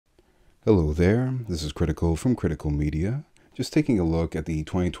Hello there, this is Critical from Critical Media, just taking a look at the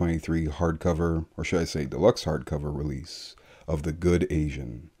 2023 hardcover, or should I say deluxe hardcover release of The Good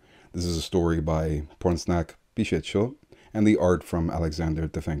Asian. This is a story by Pornsak, Pichetshote, and the art from Alexandre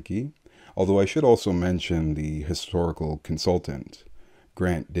Tefenkgi, although I should also mention the historical consultant,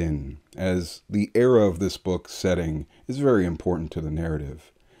 Grant Din, as the era of this book's setting is very important to the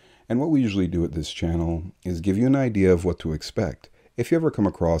narrative. And what we usually do at this channel is give you an idea of what to expect if you ever come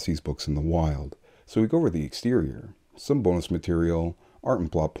across these books in the wild. So we go over the exterior, some bonus material, art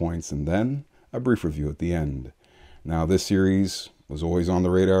and plot points, and then a brief review at the end. Now this series was always on the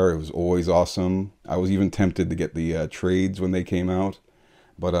radar. It was always awesome. I was even tempted to get the trades when they came out.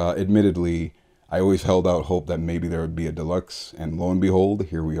 But admittedly, I always held out hope that maybe there would be a deluxe. And lo and behold,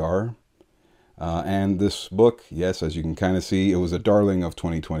 here we are. And this book, yes, as you can kind of see, it was a darling of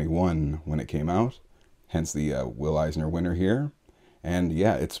 2021 when it came out. Hence the Will Eisner winner here. And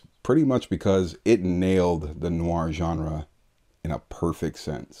yeah, it's pretty much because it nailed the noir genre in a perfect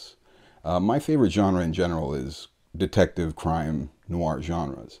sense. My favorite genre in general is detective crime noir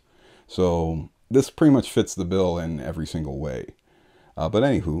genres. So this pretty much fits the bill in every single way. But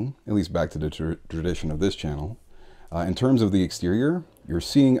anywho, at least back to the tradition of this channel. In terms of the exterior, you're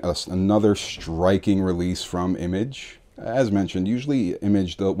seeing another striking release from Image. As mentioned, usually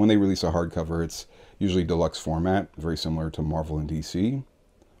Image, when they release a hardcover, it's usually deluxe format, very similar to Marvel and DC,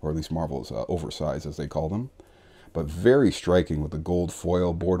 or at least Marvel's oversized, as they call them. But very striking with the gold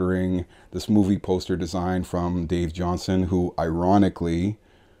foil bordering. This movie poster design from Dave Johnson, who ironically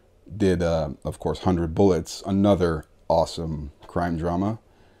did, of course, 100 Bullets, another awesome crime drama.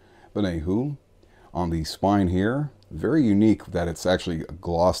 But anywho, on the spine here, very unique that it's actually a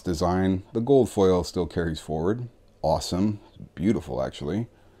gloss design. The gold foil still carries forward. Awesome. Beautiful, actually.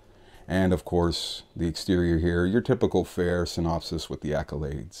 And of course, the exterior here, your typical fair synopsis with the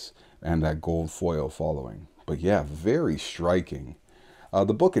accolades and that gold foil following. But yeah, very striking.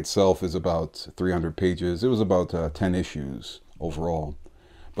 The book itself is about 300 pages. It was about 10 issues overall.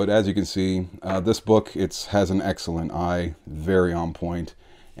 But as you can see, this book, it has an excellent eye, very on point.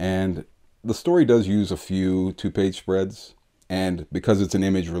 And the story does use a few two-page spreads. And because it's an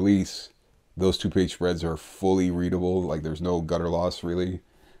Image release, those two-page spreads are fully readable. Like there's no gutter loss really.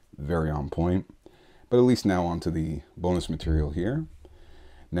 Very on point. But at least now onto the bonus material here.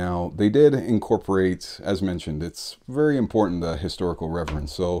 Now they did incorporate, as mentioned, it's very important, the historical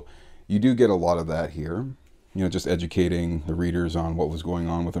reference. So you do get a lot of that here. You know, just educating the readers on what was going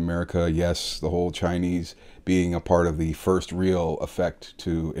on with America. Yes, the whole Chinese being a part of the first real effect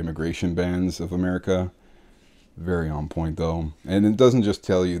to immigration bans of America. Very on point though. And it doesn't just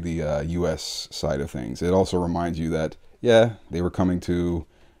tell you the US side of things. It also reminds you that, yeah, they were coming to,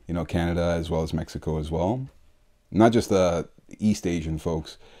 you know, Canada as well as Mexico as well. Not just the East Asian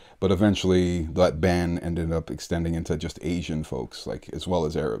folks, but eventually that ban ended up extending into just Asian folks, like as well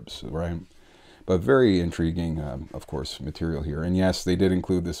as Arabs, right? But very intriguing, of course, material here. And yes, they did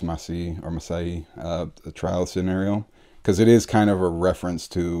include this Masai trial scenario, because it is kind of a reference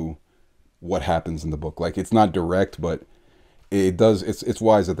to what happens in the book. Like it's not direct, but it does. It's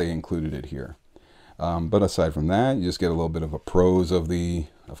wise that they included it here. But aside from that, you just get a little bit of a prose of the,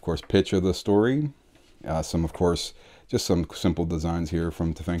 of course, pitch of the story. Some, of course, just some simple designs here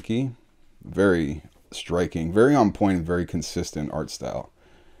from Tefenkgi. Very striking, very on point, and very consistent art style.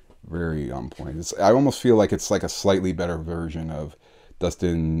 Very on point. I almost feel like it's like a slightly better version of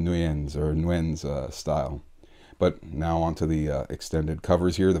Dustin Nguyen's style. But now onto the extended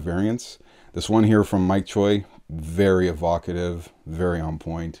covers here, the variants. This one here from Mike Choi, very evocative, very on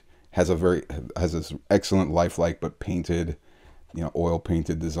point. Has this excellent lifelike but painted, you know, oil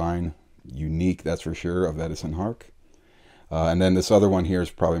painted design. Unique, that's for sure, of Edison Hark. And then this other one here is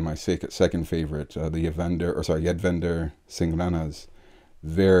probably my second favorite, the Yedvender Singrana's.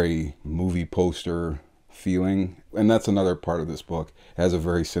 Very movie poster feeling. And that's another part of this book. It has a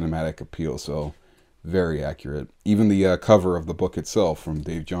very cinematic appeal, so very accurate. Even the cover of the book itself from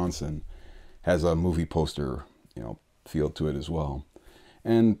Dave Johnson has a movie poster, you know, feel to it as well.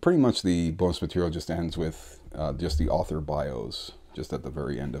 And pretty much the bonus material just ends with just the author bios, just at the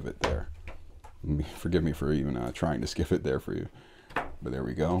very end of it there. Forgive me for even trying to skip it there for you. But there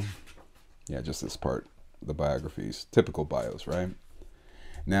we go. Yeah, just this part, the biographies, typical bios, right?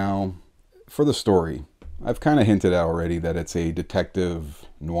 Now, for the story, I've kind of hinted at already that it's a detective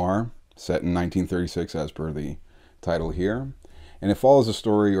noir set in 1936 as per the title here. And it follows the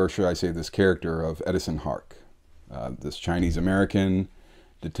story, or should I say this character, of Edison Hark. This Chinese-American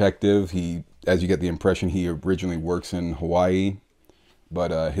detective. He, as you get the impression, he originally works in Hawaii,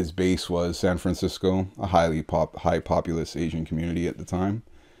 but his base was San Francisco, a high populous Asian community at the time.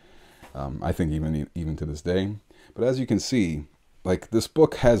 I think even to this day. But as you can see, like this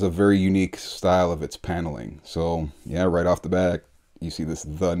book has a very unique style of its paneling. So yeah, right off the bat, you see this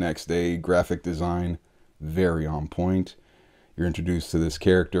the next day graphic design, very on point. You're introduced to this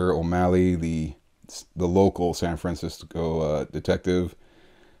character, O'Malley, the local San Francisco detective.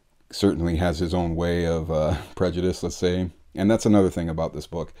 Certainly has his own way of prejudice, let's say. And that's another thing about this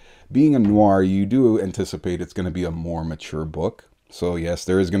book. Being a noir, you do anticipate it's going to be a more mature book. So yes,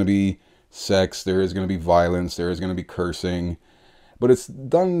 there is going to be sex, there is going to be violence, there is going to be cursing, but it's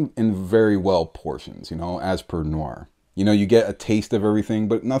done in very well portions, you know, as per noir. You know, you get a taste of everything,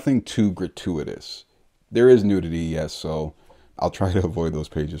 but nothing too gratuitous. There is nudity, yes, so I'll try to avoid those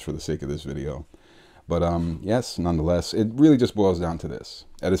pages for the sake of this video. But yes, nonetheless, it really just boils down to this.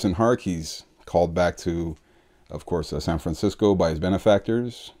 Edison Hark, he's called back to, of course, San Francisco by his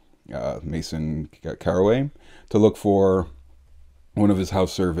benefactors, Mason Caraway, to look for one of his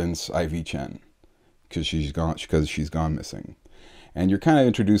house servants, Ivy Chen, because she's gone missing. And you're kind of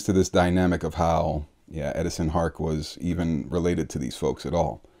introduced to this dynamic of how, yeah, Edison Hark was even related to these folks at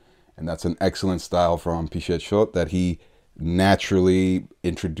all. And that's an excellent style from Pichetshote that he naturally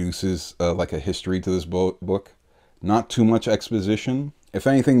introduces like a history to this book. Not too much exposition. If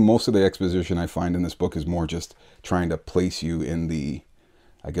anything, most of the exposition I find in this book is more just trying to place you in the,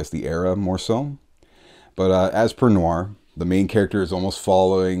 I guess, the era more so. But as per noir, the main character is almost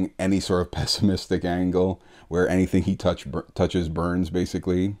following any sort of pessimistic angle where anything he touches burns,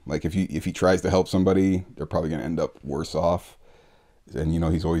 basically. Like if he tries to help somebody, they're probably going to end up worse off. And, you know,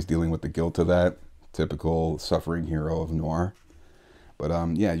 he's always dealing with the guilt of that. Typical suffering hero of noir. But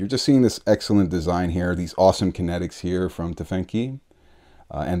yeah, you're just seeing this excellent design here. These awesome kinetics here from Tefenkgi.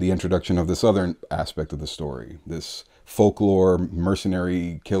 And the introduction of this other aspect of the story. This folklore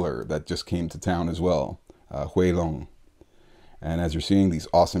mercenary killer that just came to town as well. Hui Long. And as you're seeing, these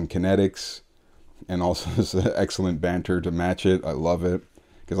awesome kinetics and also this excellent banter to match it. I love it.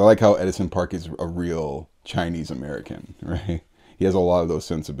 Because I like how Edison Park is a real Chinese American, right? He has a lot of those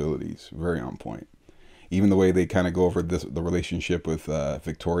sensibilities. Very on point. Even the way they kind of go over the relationship with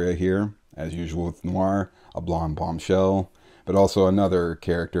Victoria here. As usual with noir, a blonde bombshell. But also another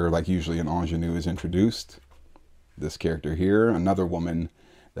character, like usually an ingenue, is introduced. This character here, another woman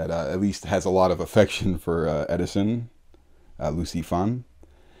that at least has a lot of affection for Edison. Lucy Fan.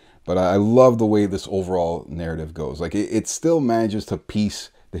 But I love the way this overall narrative goes. Like it still manages to piece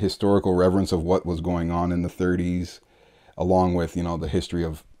the historical reverence of what was going on in the 30s, along with, you know, the history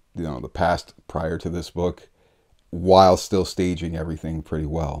of, you know, the past prior to this book, while still staging everything pretty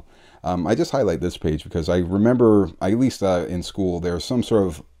well. I just highlight this page because I remember, at least in school, there was some sort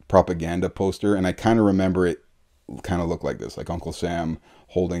of propaganda poster, and I kind of remember it kind of looked like this, like Uncle Sam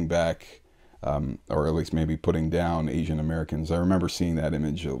holding back, or at least maybe putting down Asian Americans. I remember seeing that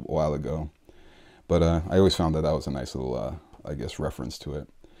image a while ago. But I always found that was a nice little, I guess, reference to it.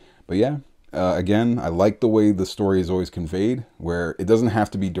 But yeah, again, I like the way the story is always conveyed, where it doesn't have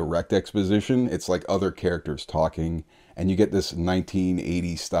to be direct exposition. It's like other characters talking, and you get this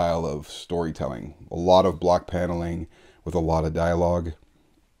 1980s style of storytelling. A lot of block paneling with a lot of dialogue,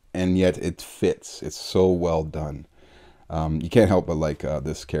 and yet it fits. It's so well done. You can't help but like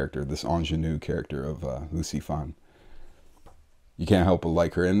this character, this ingenue character of Lucy Fan. You can't help but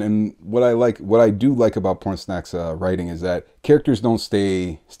like her. And what I do like about Pornsak's writing is that characters don't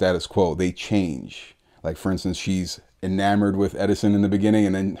stay status quo. They change. Like, for instance, she's enamored with Edison in the beginning,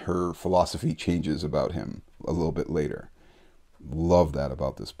 and then her philosophy changes about him a little bit later. Love that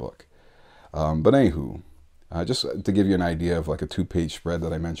about this book. But anywho, just to give you an idea of like a 2-page spread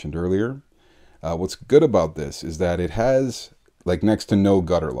that I mentioned earlier, what's good about this is that it has like next to no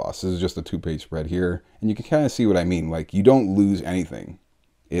gutter loss. This is just a 2-page spread here, and you can kind of see what I mean. Like, you don't lose anything.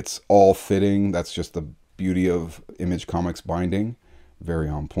 It's all fitting. That's just the beauty of Image Comics binding. Very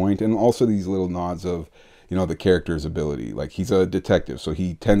on point. And also these little nods of, you know, the character's ability. Like, he's a detective, so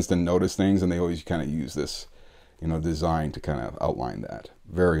he tends to notice things, and they always kind of use this, you know, design to kind of outline that.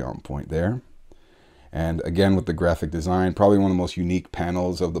 Very on point there. And again, with the graphic design, probably one of the most unique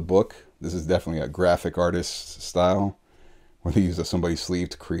panels of the book. This is definitely a graphic artist style, where they use somebody's sleeve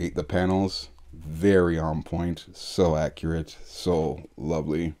to create the panels. Very on point, so accurate, so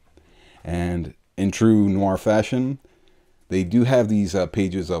lovely. And in true noir fashion, they do have these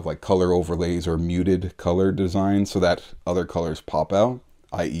pages of like color overlays or muted color design so that other colors pop out,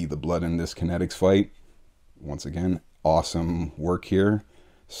 i.e. the blood in this kinetics fight. Once again, awesome work here,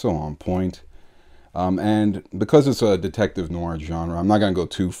 so on point. And because it's a detective noir genre, I'm not going to go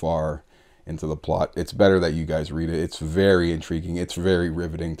too far into the plot. It's better that you guys read it. It's very intriguing. It's very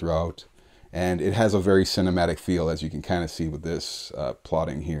riveting throughout. And it has a very cinematic feel, as you can kind of see with this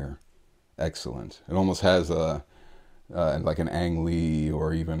plotting here. excellent. It almost has a like an Ang Lee,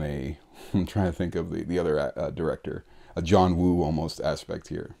 or even a, I'm trying to think of the other director, a John Woo almost aspect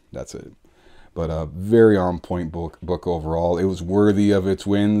here. That's it. But a very on point book overall. It was worthy of its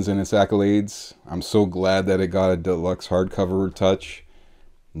wins and its accolades. I'm so glad that it got a deluxe hardcover touch.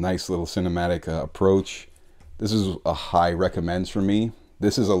 Nice little cinematic approach. This is a high recommends for me.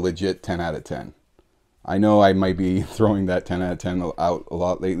 This is a legit 10 out of 10. I know I might be throwing that 10 out of 10 out a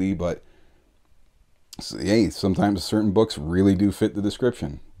lot lately, but hey, sometimes certain books really do fit the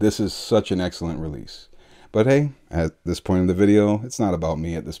description. This is such an excellent release. But hey, at this point in the video, it's not about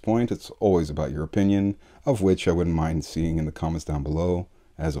me at this point. It's always about your opinion, of which I wouldn't mind seeing in the comments down below,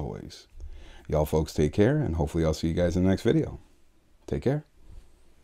 as always. Y'all folks take care, and hopefully I'll see you guys in the next video. Take care.